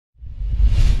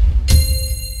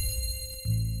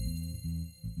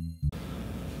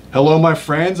Hello, my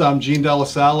friends. I'm Gene Della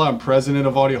Sala. I'm president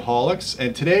of Audioholics,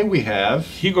 and today we have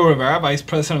Hugo Rivera, vice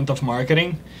president of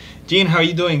marketing. Gene, how are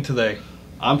you doing today?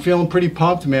 I'm feeling pretty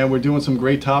pumped, man. We're doing some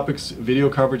great topics, video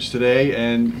coverage today,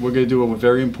 and we're going to do a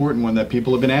very important one that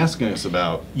people have been asking us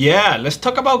about. Yeah, let's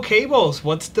talk about cables.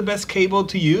 What's the best cable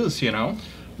to use, you know?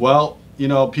 Well, you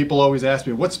know, people always ask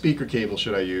me, what speaker cable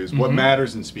should I use? What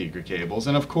matters in speaker cables?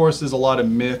 And of course, there's a lot of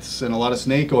myths and a lot of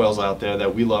snake oils out there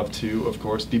that we love to, of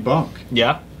course, debunk.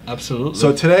 Yeah, absolutely.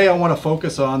 So today I want to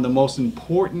focus on the most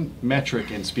important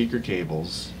metric in speaker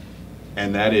cables,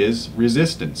 and that is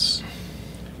resistance.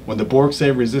 When the Borg say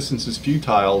resistance is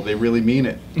futile, they really mean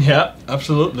it. Yeah,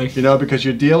 absolutely. You know, because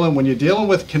when you're dealing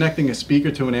with connecting a speaker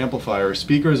to an amplifier, a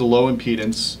speaker is a low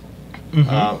impedance,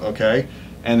 okay?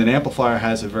 And an amplifier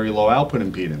has a very low output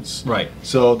impedance. Right.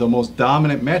 So the most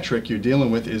dominant metric you're dealing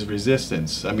with is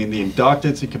resistance. I mean, the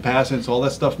inductance, the capacitance, all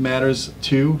that stuff matters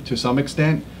too, to some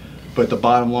extent, but the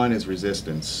bottom line is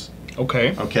resistance.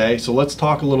 Okay. Okay, so let's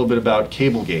talk a little bit about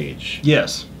cable gauge.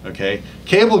 Yes. Okay,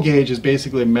 cable gauge is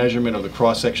basically a measurement of the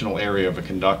cross-sectional area of a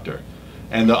conductor.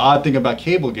 And the odd thing about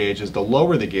cable gauge is the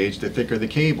lower the gauge, the thicker the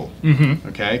cable.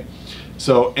 Okay,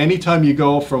 so anytime you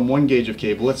go from one gauge of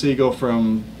cable, let's say you go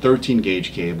from 13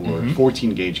 gauge cable or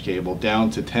 14 gauge cable down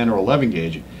to 10 or 11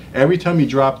 gauge, every time you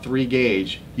drop 3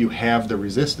 gauge, you have the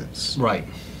resistance. Right.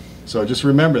 So just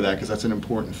remember that, because that's an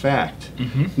important fact.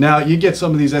 Now, you get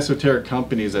some of these esoteric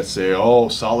companies that say, oh,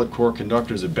 solid core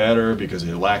conductors are better because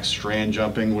it lacks strand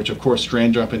jumping, which of course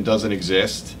strand jumping doesn't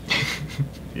exist.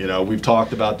 You know, we've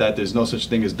talked about that. There's no such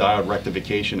thing as diode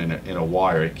rectification in a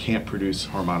wire. It can't produce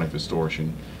harmonic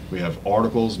distortion. We have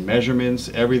articles, measurements,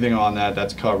 everything on that,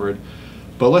 that's covered.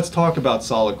 But let's talk about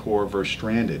solid core versus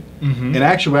stranded. In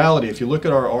actuality, if you look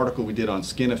at our article we did on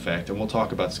skin effect, and we'll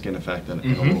talk about skin effect in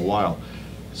a little while,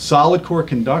 solid core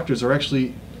conductors are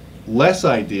actually less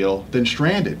ideal than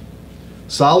stranded.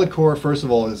 Solid core, first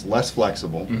of all, is less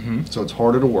flexible, so it's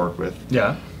harder to work with.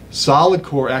 Yeah. Solid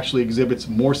core actually exhibits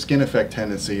more skin effect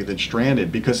tendency than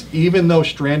stranded, because even though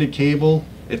stranded cable,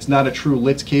 it's not a true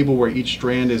Litz cable where each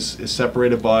strand is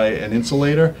separated by an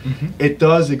insulator, it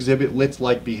does exhibit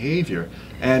Litz-like behavior.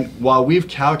 And while we've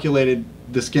calculated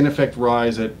the skin effect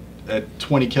rise at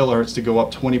 20 kilohertz to go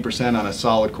up 20% on a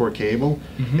solid core cable,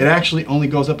 it actually only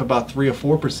goes up about 3 or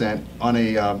 4% on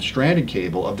a stranded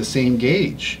cable of the same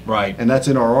gauge. Right. And that's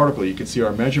in our article. You can see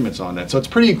our measurements on that. So it's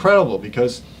pretty incredible,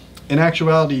 because in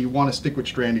actuality you want to stick with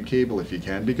stranded cable if you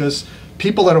can, because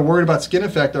people that are worried about skin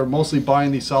effect are mostly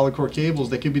buying these solid core cables.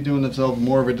 They could be doing themselves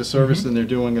more of a disservice than they're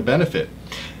doing a benefit.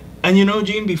 And you know,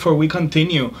 Gene, before we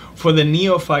continue, for the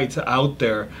neophytes out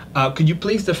there, could you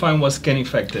please define what skin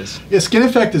effect is? Yeah, skin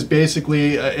effect is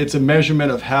basically, it's a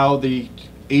measurement of how the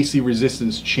AC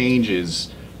resistance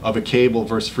changes of a cable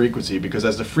versus frequency, because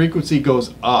as the frequency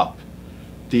goes up,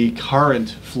 the current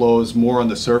flows more on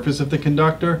the surface of the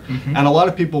conductor. And a lot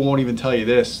of people won't even tell you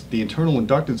this, the internal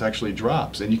inductance actually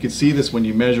drops. And you can see this when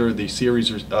you measure the series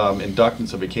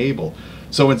inductance of a cable.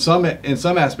 So in some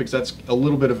aspects, that's a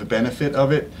little bit of a benefit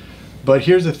of it. But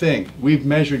here's the thing, we've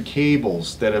measured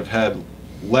cables that have had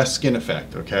less skin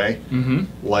effect, okay?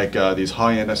 Like these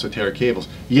high-end esoteric cables.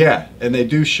 Yeah, and they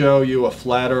do show you a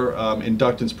flatter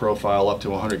inductance profile up to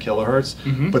 100 kilohertz.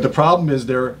 But the problem is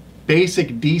their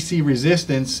basic DC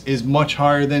resistance is much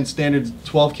higher than standard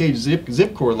 12K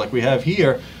zip cord like we have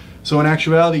here. So in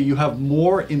actuality, you have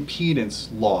more impedance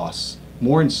loss,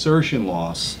 more insertion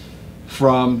loss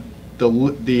from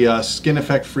the skin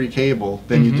effect free cable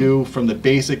than you do from the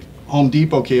basic Home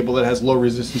Depot cable that has low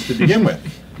resistance to begin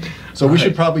with. So we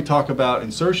should probably talk about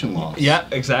insertion loss. Yeah,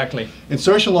 exactly.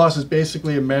 Insertion loss is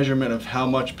basically a measurement of how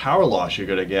much power loss you're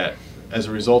going to get as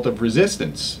a result of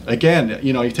resistance. Again,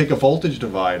 you know, you take a voltage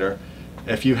divider.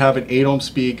 If you have an 8 ohm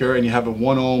speaker and you have a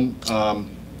 1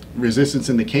 ohm resistance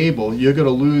in the cable, you're going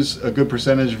to lose a good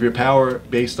percentage of your power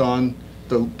based on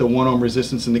the 1 ohm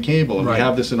resistance in the cable. And we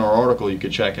have this in our article you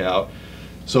could check out.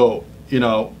 So, you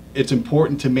know, it's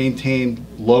important to maintain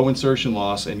low insertion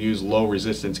loss and use low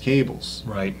resistance cables.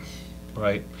 Right,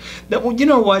 right. Now, you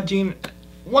know what, Gene?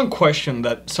 One question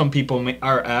that some people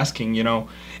are asking, you know,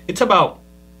 it's about,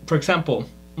 for example,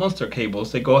 Monster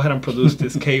cables. They go ahead and produce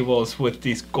these cables with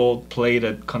these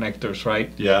gold-plated connectors,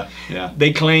 right? Yeah, yeah.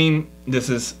 They claim this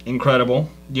is incredible.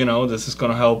 You know, this is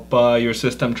going to help your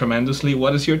system tremendously.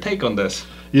 What is your take on this?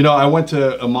 You know, I went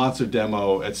to a Monster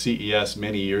demo at CES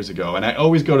many years ago, and I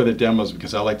always go to the demos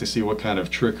because I like to see what kind of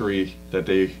trickery that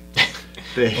they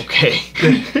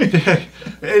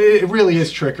it really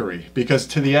is trickery, because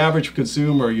to the average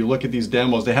consumer, you look at these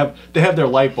demos, they have their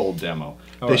light bulb demo.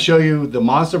 They show you the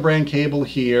Monster brand cable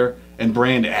here and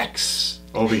brand X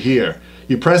over here.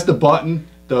 You press the button,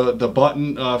 the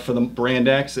button for the brand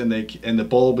X and the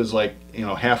bulb is like, you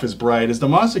know, half as bright as the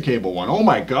Monster Cable one. Oh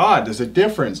my God, there's a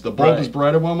difference. The bulb is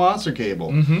brighter on Monster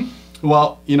Cable.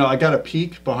 Well, you know, I got a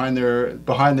peek behind their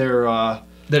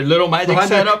little magic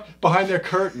setup behind their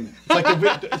curtain.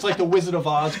 It's like the Wizard of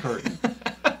Oz curtain.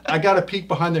 I got a peek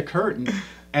behind their curtain,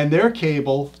 and their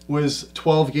cable was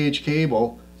 12 gauge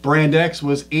cable. Brand X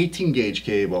was 18 gauge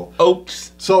cable.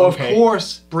 Oops. So of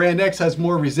course, Brand X has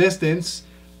more resistance,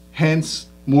 hence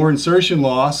more insertion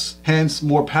loss, hence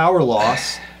more power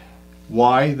loss.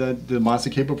 Why the Monster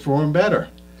Cable performed better?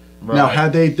 Right. Now,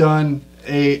 had they done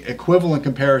a equivalent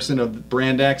comparison of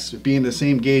Brand X being the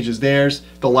same gauge as theirs,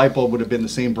 the light bulb would have been the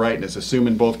same brightness,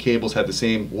 assuming both cables had the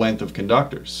same length of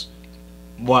conductors.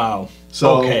 Wow.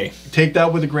 So take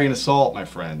that with a grain of salt, my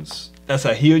friends. That's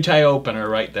a huge eye-opener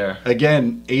right there.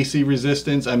 Again, AC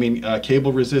resistance,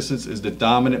 cable resistance is the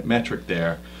dominant metric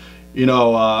there. You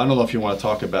know, I don't know if you want to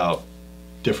talk about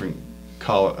different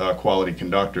quality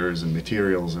conductors and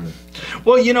materials.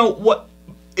 Well, you know what?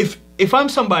 If I'm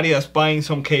somebody that's buying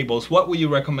some cables, what would you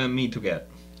recommend me to get?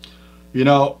 You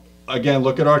know, again,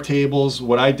 look at our tables.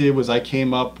 What I did was I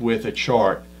came up with a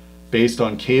chart based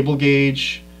on cable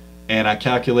gauge, and I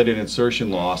calculated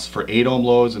insertion loss for 8 ohm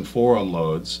loads and 4 ohm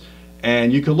loads.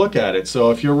 And you can look at it. So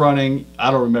if you're running,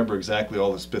 I don't remember exactly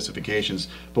all the specifications,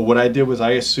 but what I did was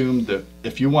I assumed that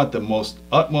if you want the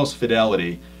utmost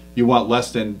fidelity, you want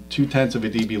less than 0.2 of a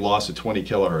dB loss at 20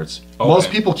 kilohertz. Okay.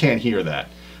 Most people can't hear that.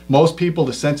 Most people,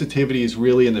 the sensitivity is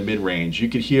really in the mid-range. You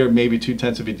could hear maybe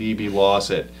 0.2 of a dB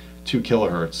loss at 2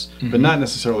 kilohertz, but not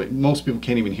necessarily. Most people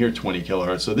can't even hear 20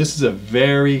 kilohertz. So this is a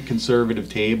very conservative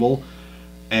table.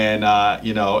 And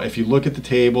you know, if you look at the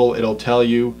table, it'll tell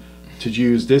you to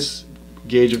use this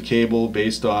gauge of cable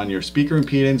based on your speaker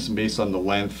impedance and based on the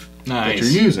length that you're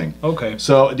using. Okay.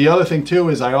 So the other thing too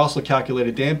is I also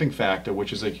calculated damping factor,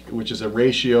 which is a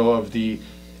ratio of the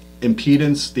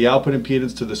impedance, the output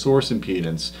impedance to the source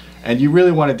impedance. And you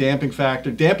really want a damping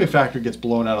factor. Damping factor gets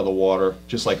blown out of the water,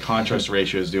 just like contrast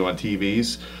ratios do on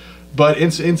TVs. But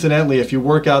incidentally, if you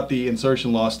work out the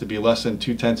insertion loss to be less than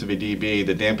 0.2 of a dB,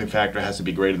 the damping factor has to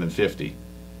be greater than 50.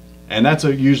 And that's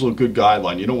a usual good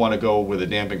guideline. You don't want to go with a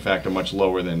damping factor much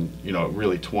lower than, you know,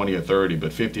 really 20 or 30,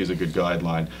 but 50 is a good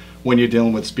guideline when you're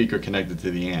dealing with speaker connected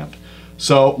to the amp.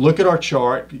 So look at our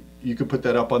chart. You could put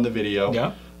that up on the video.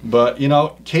 Yeah. But, you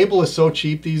know, cable is so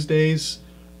cheap these days.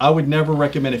 I would never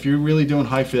recommend, if you're really doing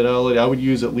high fidelity, I would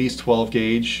use at least 12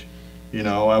 gauge. You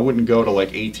know, I wouldn't go to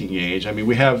like 18 gauge. I mean,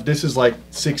 this is like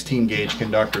 16 gauge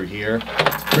conductor here.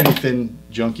 Pretty thin,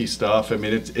 junky stuff. I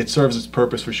mean, it serves its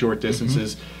purpose for short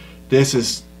distances. This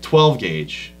is 12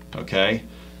 gauge, okay?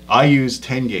 I use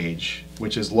 10 gauge,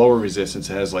 which is lower resistance.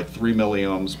 It has like 3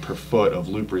 milliohms per foot of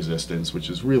loop resistance, which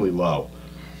is really low,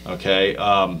 okay?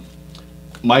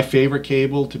 My favorite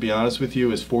cable, to be honest with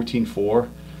you, is 14.4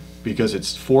 because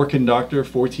it's 4 conductor,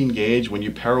 14 gauge. When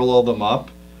you parallel them up,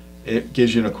 it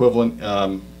gives you an equivalent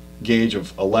gauge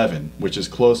of 11, which is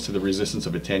close to the resistance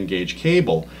of a 10 gauge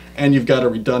cable. And you've got a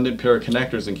redundant pair of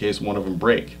connectors in case one of them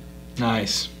break.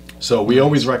 Nice. So we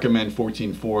always recommend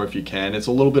 14.4 if you can. It's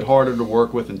a little bit harder to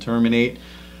work with and terminate.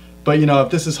 But you know,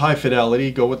 if this is high fidelity,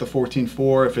 go with the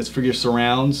 14.4. If it's for your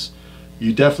surrounds,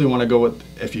 you definitely want to go with,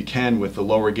 if you can, with the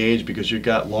lower gauge because you've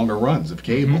got longer runs of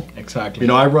cable. Exactly. You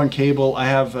know, I run cable. I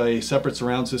have a separate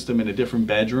surround system in a different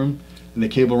bedroom, and the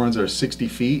cable runs are 60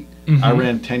 feet. I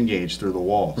ran 10 gauge through the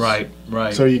walls. Right,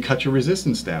 right. So you cut your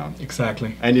resistance down.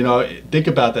 Exactly. And you know, think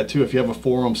about that too. If you have a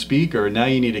 4 ohm speaker, now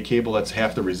you need a cable that's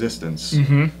half the resistance.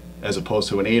 As opposed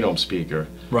to an 8 ohm speaker.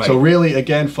 Right. So really,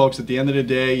 again, folks, at the end of the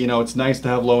day, you know, it's nice to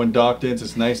have low inductance.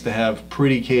 It's nice to have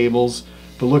pretty cables,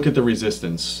 but look at the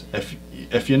resistance.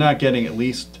 If you're not getting at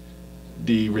least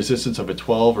the resistance of a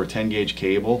 12 or 10 gauge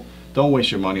cable, don't waste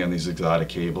your money on these exotic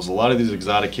cables. A lot of these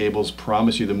exotic cables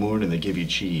promise you the moon and they give you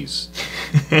cheese.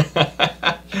 But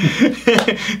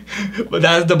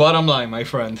that's the bottom line, my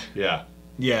friend. Yeah.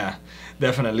 Yeah,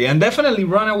 definitely. And definitely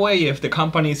run away if the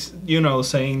company's, you know,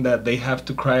 saying that they have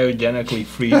to cryogenically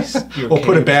freeze your or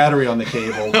put a battery on the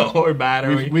cable. Or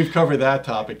battery. We've covered that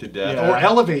topic to death. Yeah. Or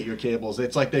elevate your cables.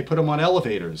 It's like they put them on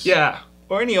elevators. Yeah.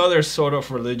 Or any other sort of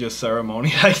religious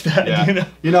ceremony like that. Yeah.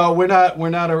 You know, we're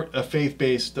not a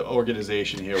faith-based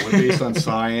organization here. We're based on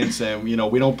science, and you know,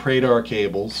 we don't pray to our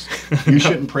cables. You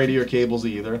shouldn't pray to your cables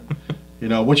either. You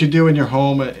know, what you do in your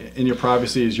home, in your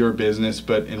privacy, is your business,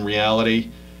 but in reality,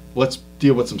 let's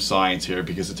deal with some science here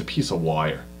because it's a piece of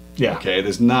wire. Yeah. Okay,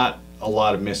 there's not a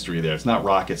lot of mystery there. It's not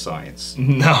rocket science.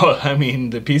 No, I mean,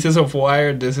 the pieces of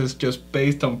wire, this is just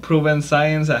based on proven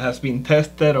science that has been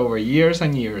tested over years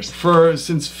and years.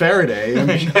 Since Faraday,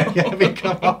 I mean,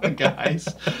 come on, guys.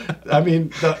 I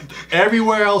mean,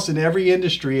 everywhere else in every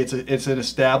industry, it's an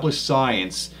established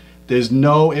science. There's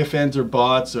no ifs, ands, or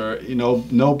buts, or no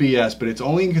BS. But it's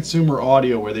only in consumer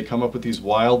audio where they come up with these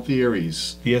wild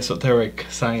theories. The esoteric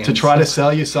science. To try to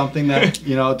sell you something that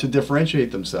to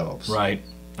differentiate themselves. Right.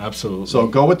 Absolutely. So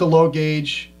go with the low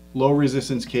gauge, low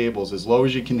resistance cables, as low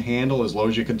as you can handle, as low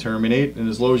as you can terminate, and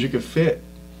as low as you can fit.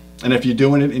 And if you're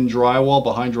doing it in drywall,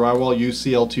 behind drywall, use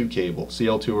CL2 cable,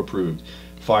 CL2 approved,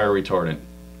 fire retardant.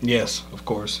 Yes, of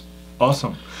course.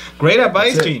 Awesome. Great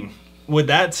advice, Gene. With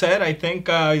that said, I think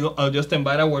I'll just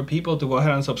invite our people to go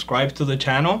ahead and subscribe to the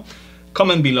channel.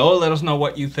 Comment below, let us know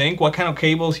what you think, what kind of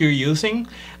cables you're using,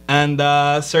 and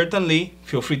certainly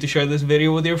feel free to share this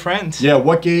video with your friends. Yeah,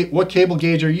 what cable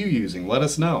gauge are you using? Let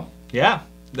us know. Yeah,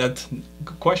 that's a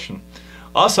good question.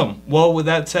 Awesome. Well, with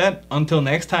that said, until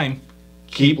next time,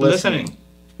 keep listening.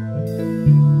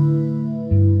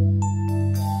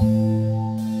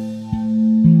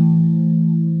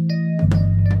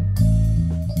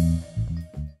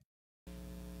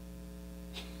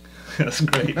 That's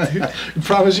great.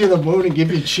 Promise you the moon and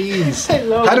give you cheese.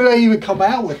 Hello. How did I even come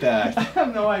out with that? I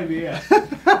have no idea.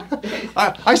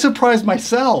 I surprised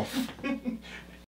myself.